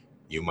people,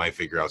 you might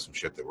figure out some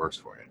shit that works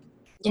for you.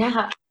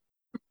 Yeah,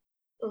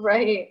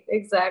 right,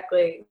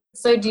 exactly.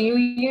 So do you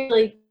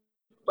usually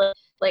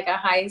a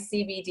high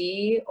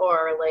CBD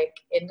or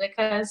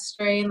indica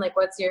strain?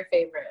 What's your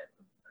favorite?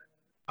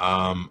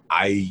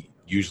 I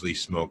usually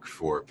smoke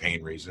for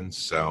pain reasons,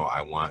 so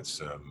I want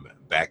some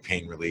back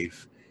pain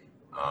relief.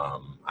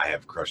 I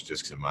have crushed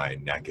discs in my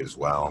neck as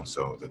well,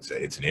 so it's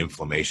an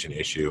inflammation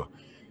issue.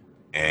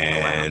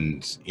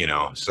 And, you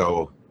know,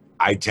 so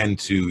I tend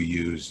to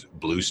use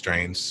blue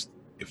strains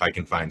if I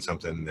can find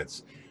something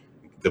that's,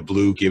 the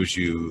blue gives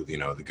you, you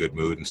know, the good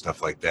mood and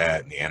stuff like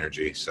that and the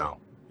energy. So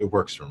it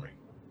works for me.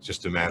 It's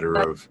just a matter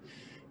of,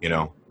 you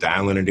know,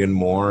 dialing it in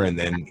more. And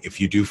then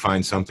if you do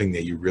find something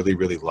that you really,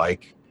 really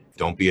like,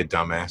 don't be a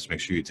dumbass.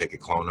 Make sure you take a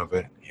clone of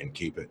it and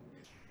keep it.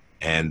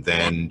 And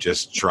then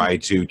just try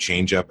to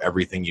change up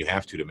everything you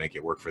have to make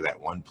it work for that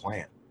one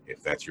plant,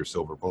 if that's your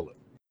silver bullet.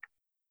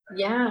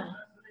 Yeah,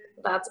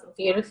 that's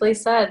beautifully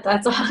said.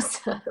 That's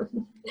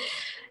awesome.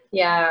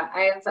 Yeah,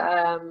 I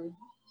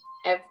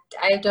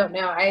don't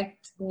know. I'm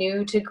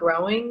new to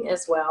growing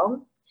as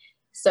well.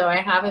 So I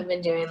haven't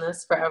been doing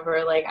this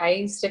forever. Like I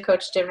used to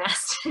coach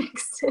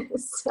gymnastics.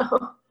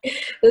 So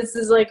this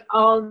is like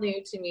all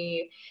new to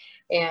me.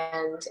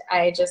 And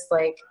I just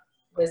like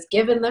was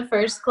given the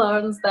first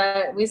clones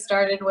that we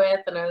started with.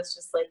 And I was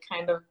just like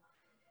kind of,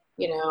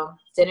 you know,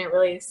 didn't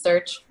really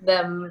search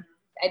them.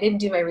 I didn't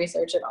do my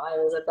research at all. I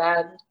was a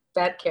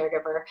bad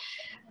caregiver.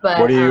 But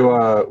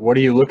what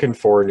are you looking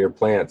for in your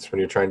plants when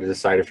you're trying to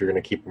decide if you're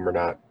going to keep them or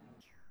not?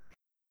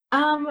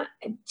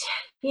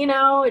 You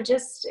know,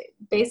 just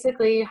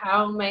basically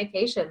how my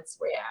patients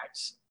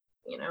react,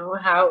 you know,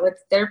 how with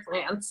their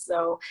plants.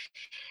 So,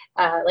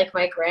 like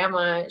my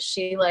grandma,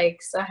 she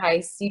likes a high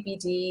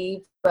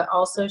CBD, but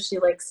also she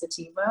likes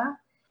sativa.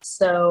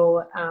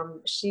 So,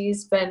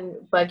 she's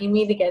been bugging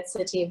me to get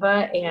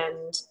sativa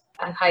and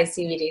a high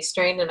CBD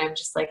strain. And I'm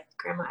just like,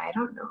 Grandma, I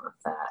don't know if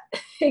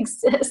that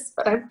exists,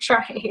 but I'm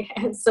trying.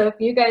 And so if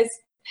you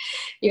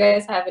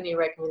guys have any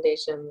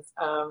recommendations,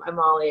 I'm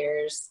all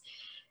ears.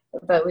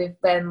 But we've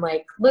been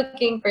like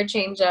looking for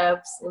change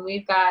ups, and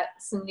we've got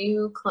some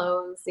new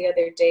clones the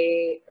other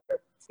day.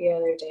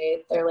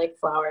 They're like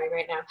flowering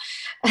right now.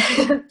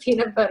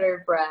 Peanut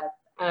butter breath.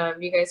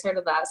 You guys heard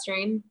of that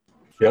strain?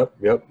 Yep,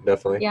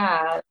 definitely.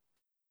 Yeah.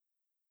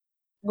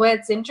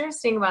 What's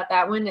interesting about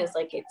that one is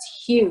like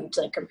it's huge.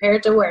 Like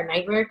compared to where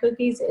Nightmare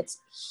Cookies, it's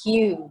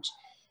huge.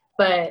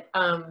 But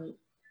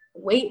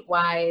weight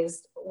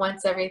wise,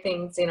 once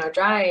everything's, you know,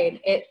 dried,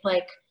 it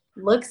like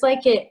looks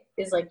like it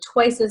is like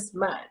twice as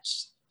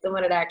much than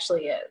what it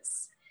actually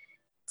is.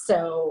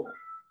 So,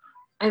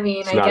 I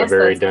mean, It's not a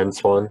very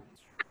dense one.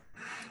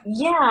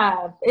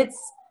 Yeah,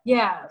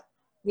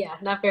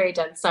 not very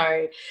dense.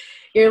 Sorry,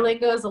 your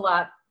lingo is a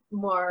lot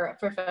more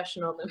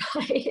professional than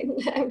mine.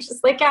 I'm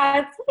just like,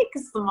 it's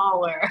like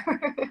smaller.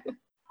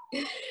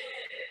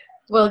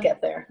 We'll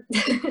get there.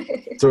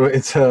 So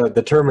it's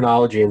the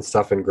terminology and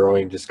stuff in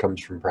growing just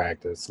comes from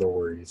practice. No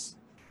worries.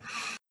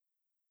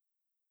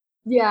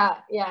 Yeah.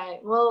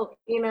 Well,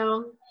 you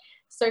know,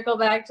 circle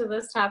back to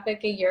this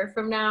topic a year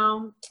from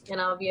now,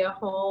 and I'll be a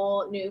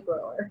whole new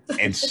grower.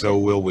 And so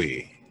will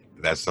we.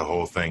 That's the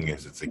whole thing.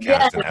 Is it's a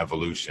constant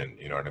evolution.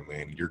 You know what I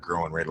mean? You're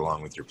growing right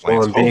along with your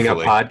plants. Well, and being a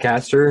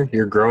podcaster,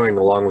 you're growing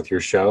along with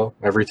your show.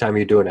 Every time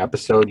you do an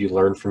episode, you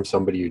learn from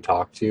somebody you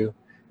talk to,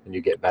 and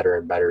you get better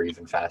and better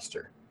even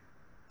faster.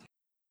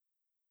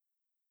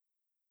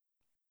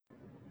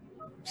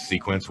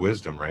 Sequence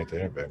wisdom right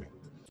there, baby.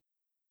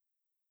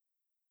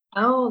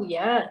 Oh,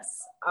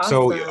 yes. Awesome.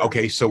 So,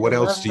 okay, so what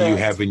else do you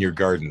have in your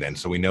garden then?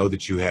 So we know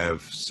that you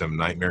have some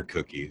Nightmare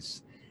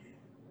Cookies.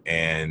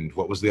 And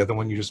what was the other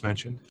one you just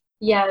mentioned?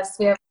 Yes,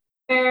 we have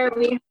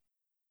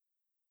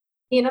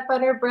peanut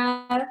butter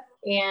breath,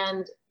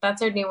 and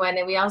that's our new one.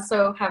 And we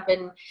also have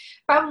been,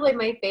 probably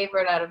my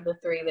favorite out of the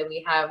three that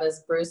we have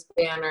is Bruce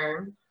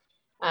Banner,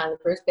 the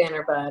Bruce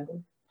Banner bud.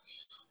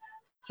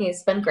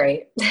 He's been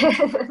great.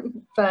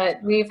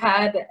 But we've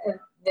had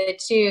the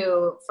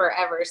two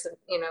forever, so,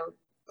 you know,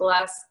 the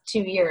last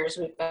 2 years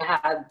we've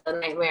had the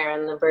Nightmare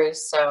and the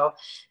Bruce. So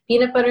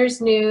peanut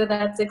butter's new,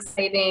 that's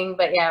exciting.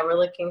 But yeah, we're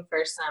looking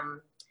for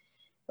some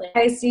like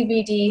high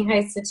CBD,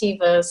 high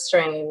sativa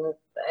strain,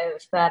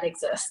 if that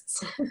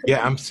exists.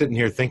 Yeah, I'm sitting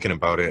here thinking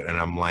about it, and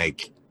I'm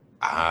like,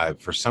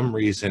 for some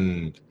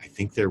reason, I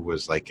think there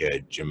was like a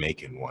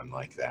Jamaican one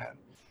like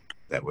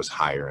that was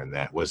higher in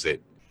that. Was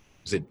it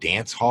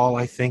Dance Hall?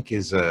 I think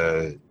is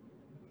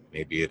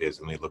maybe it is.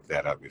 Let me look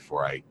that up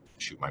before I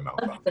shoot my mouth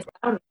off.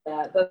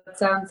 That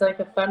sounds like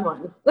a fun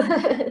one.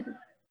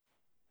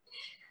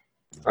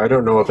 I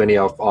don't know of any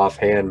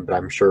offhand, but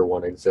I'm sure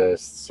one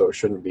exists, so it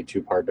shouldn't be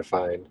too hard to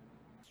find.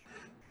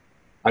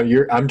 I'm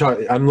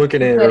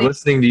looking at or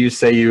listening to you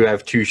say you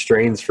have 2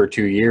 strains for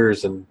 2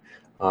 years, and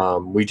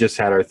we just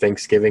had our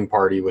Thanksgiving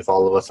party with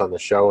all of us on the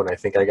show, and I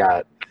think I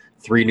got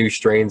 3 new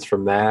strains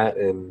from that,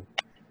 and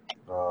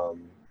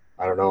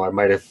I don't know, I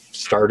might have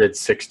started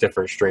 6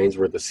 different strains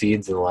worth of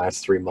seeds in the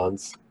last 3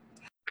 months.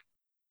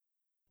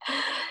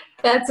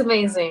 That's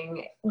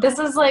amazing. This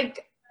is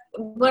like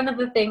one of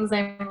the things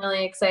I'm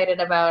really excited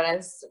about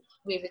as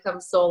we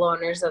become sole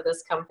owners of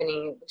this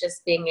company,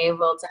 just being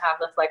able to have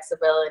the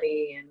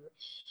flexibility and,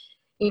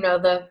 you know,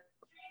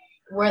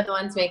 we're the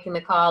ones making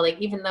the call. Like,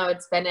 even though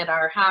it's been at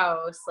our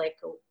house, like,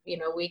 you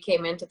know, we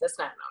came into this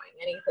not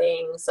knowing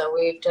anything. So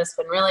we've just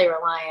been really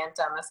reliant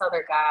on this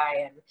other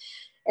guy,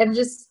 and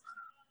just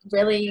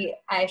really,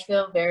 I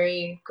feel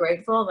very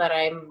grateful that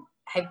I'm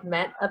I've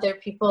met other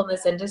people in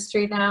this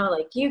industry now,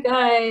 like you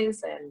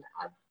guys and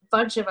a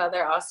bunch of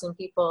other awesome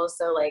people.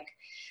 So like,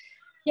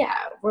 yeah,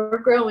 we're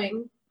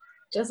growing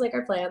just like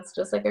our plants,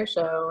 just like our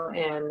show.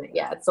 And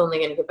yeah, it's only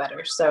going to get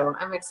better. So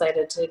I'm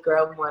excited to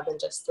grow more than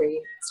just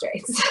 3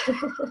 strains.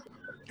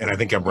 And I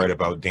think I'm right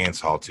about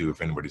dance hall too,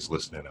 if anybody's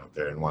listening out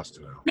there and wants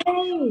to know.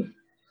 Yay!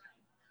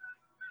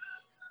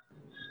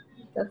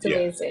 That's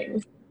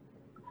amazing.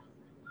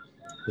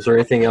 Is there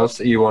anything else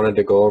that you wanted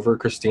to go over,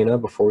 Christina,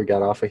 before we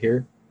got off of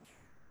here?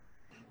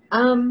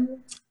 I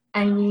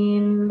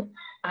mean,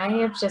 I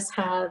have just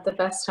had the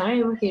best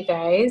time with you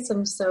guys.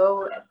 I'm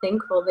so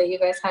thankful that you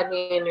guys had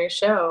me in your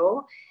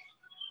show,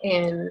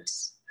 and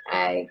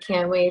I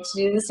can't wait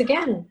to do this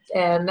again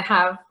and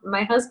have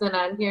my husband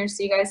on here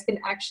so you guys can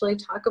actually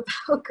talk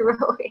about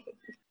growing.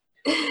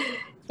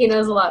 He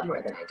knows a lot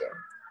more than I do.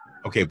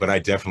 Okay, but I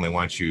definitely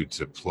want you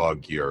to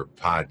plug your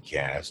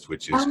podcast,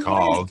 which is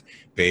called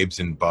Babes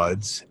and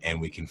Buds,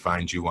 and we can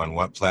find you on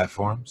what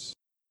platforms?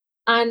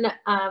 On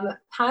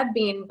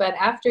Podbean, but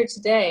after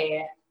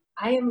today,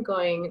 I am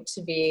going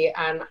to be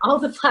on all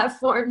the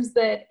platforms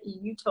that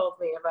you told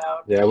me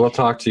about. Yeah, we'll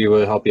talk to you.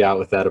 We'll help you out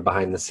with that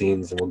behind the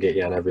scenes, and we'll get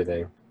you on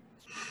everything.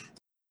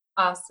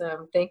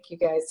 Awesome. Thank you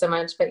guys so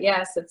much. But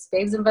yes, it's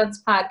Babes and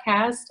Buds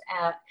Podcast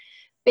at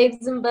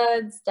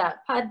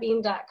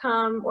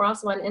babesandbuds.podbean.com. We're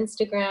also on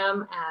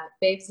Instagram at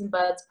Babes and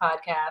Buds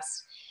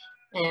Podcast.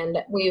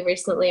 And we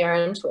recently are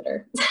on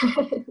Twitter.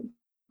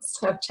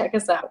 So check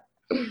us out.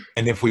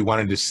 And if we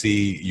wanted to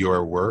see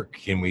your work,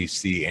 can we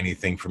see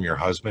anything from your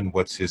husband?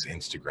 What's his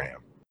Instagram?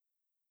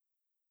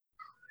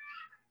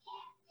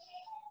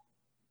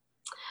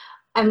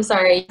 I'm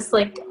sorry, I just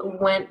like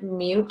went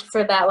mute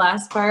for that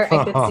last part.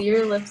 I could see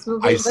your lips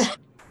moving.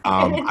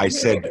 I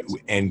said,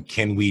 and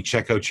can we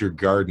check out your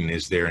garden?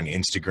 Is there an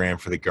Instagram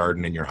for the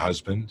garden and your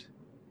husband?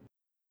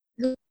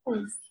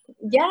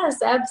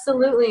 Yes,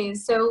 absolutely.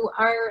 So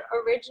our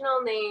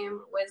original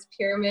name was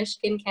Pure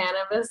Michigan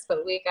Cannabis,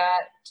 but we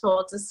got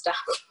told to stop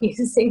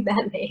using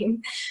that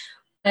name.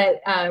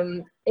 But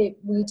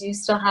we do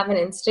still have an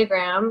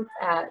Instagram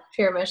at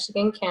Pure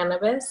Michigan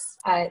Cannabis.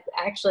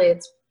 Actually,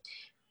 it's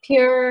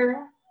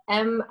Pure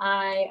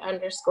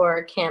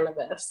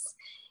MI_cannabis.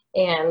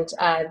 And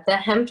the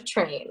Hemp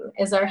Train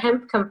is our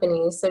hemp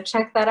company. So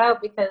check that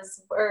out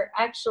because we're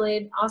actually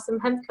an awesome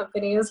hemp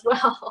company as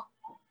well.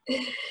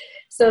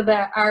 So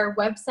our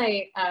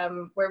website,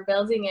 we're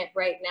building it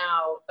right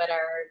now, but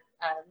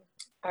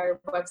our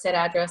website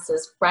address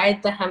is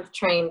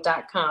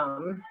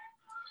ridethehemptrain.com.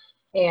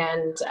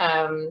 And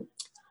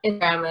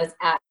Instagram is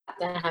at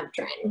the Hemp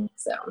Train.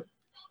 So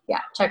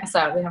yeah, check us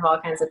out. We have all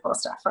kinds of cool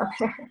stuff on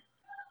there.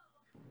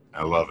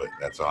 I love it.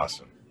 That's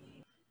awesome.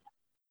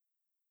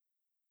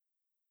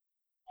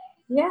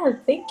 Yeah,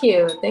 thank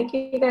you. Thank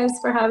you guys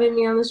for having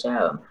me on the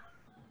show.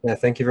 Yeah,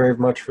 thank you very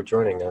much for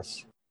joining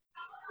us.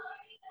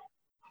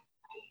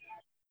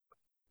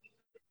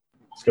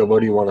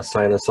 Skilbo, do you want to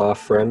sign us off,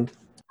 friend?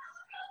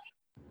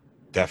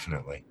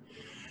 Definitely.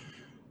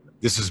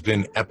 This has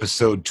been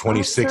episode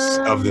 26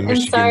 of the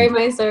Michigan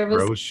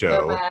Grow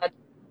Show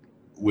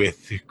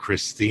with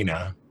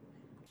Christina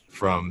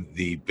from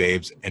the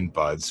Babes and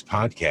Buds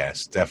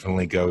podcast.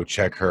 Definitely go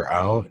check her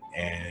out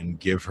and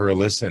give her a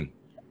listen.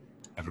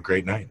 Have a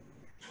great night.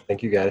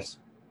 Thank you, guys.